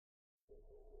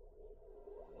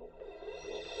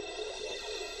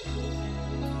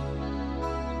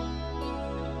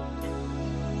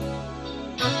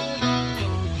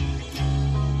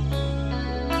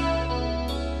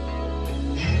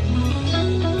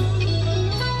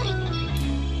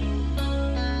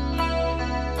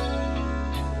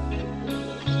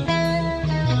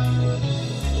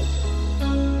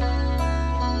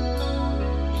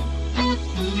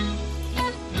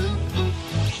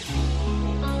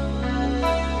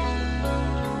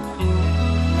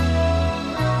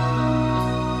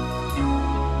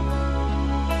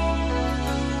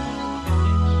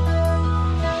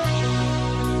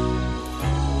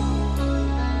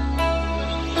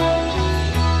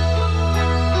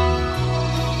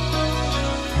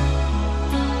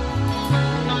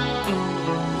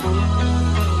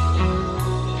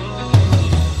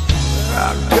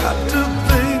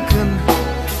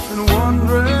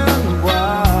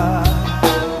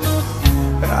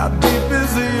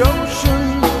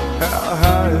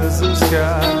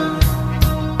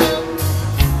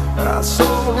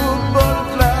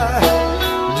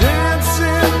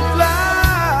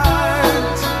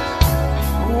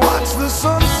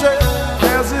sunset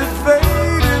as it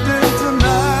faded into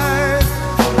night.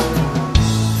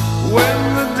 When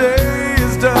the day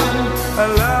is done, I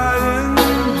lie in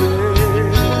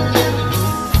bed,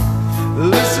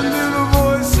 listen to the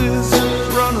voices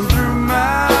running through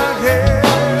my head.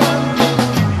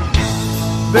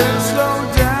 Better slow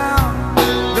down,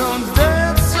 don't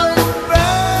dance so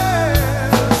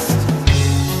fast.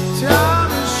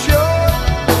 Time is short,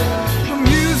 the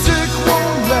music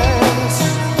won't last.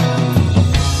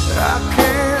 I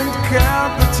can't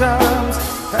count the times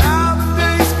how the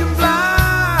days can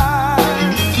fly.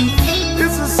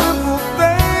 It's the simple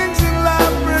things in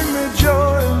life bring me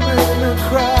joy and make me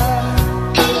cry.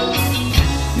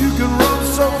 You can run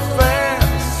so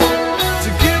fast to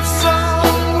get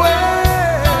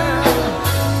somewhere,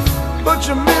 but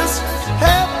you miss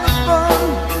half the fun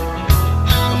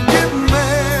of getting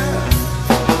there.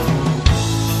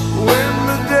 When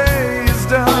the day is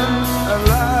done, I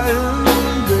lie in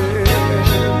bed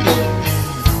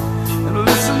and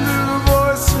listen to the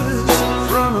voices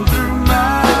running through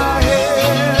my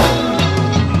head.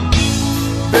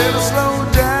 Better slow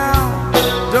down,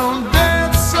 don't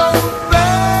dance so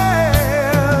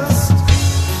fast.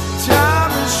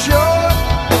 Time is short,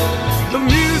 the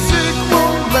music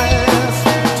won't last.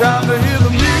 Time to hear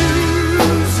the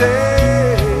music.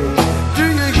 Do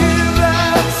you hear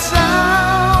that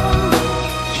sound?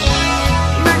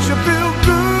 Makes you feel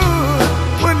good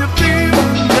when you're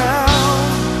feeling down.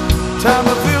 Time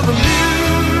to feel the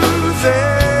music.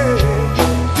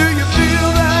 Do you feel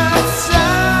that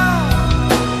sound?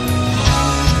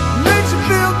 Makes you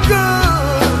feel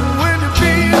good when you're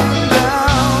feeling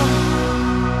down.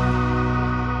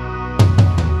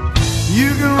 You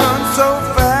can run so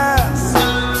fast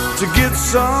to get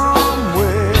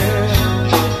somewhere,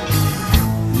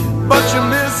 but you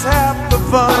miss half the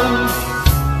fun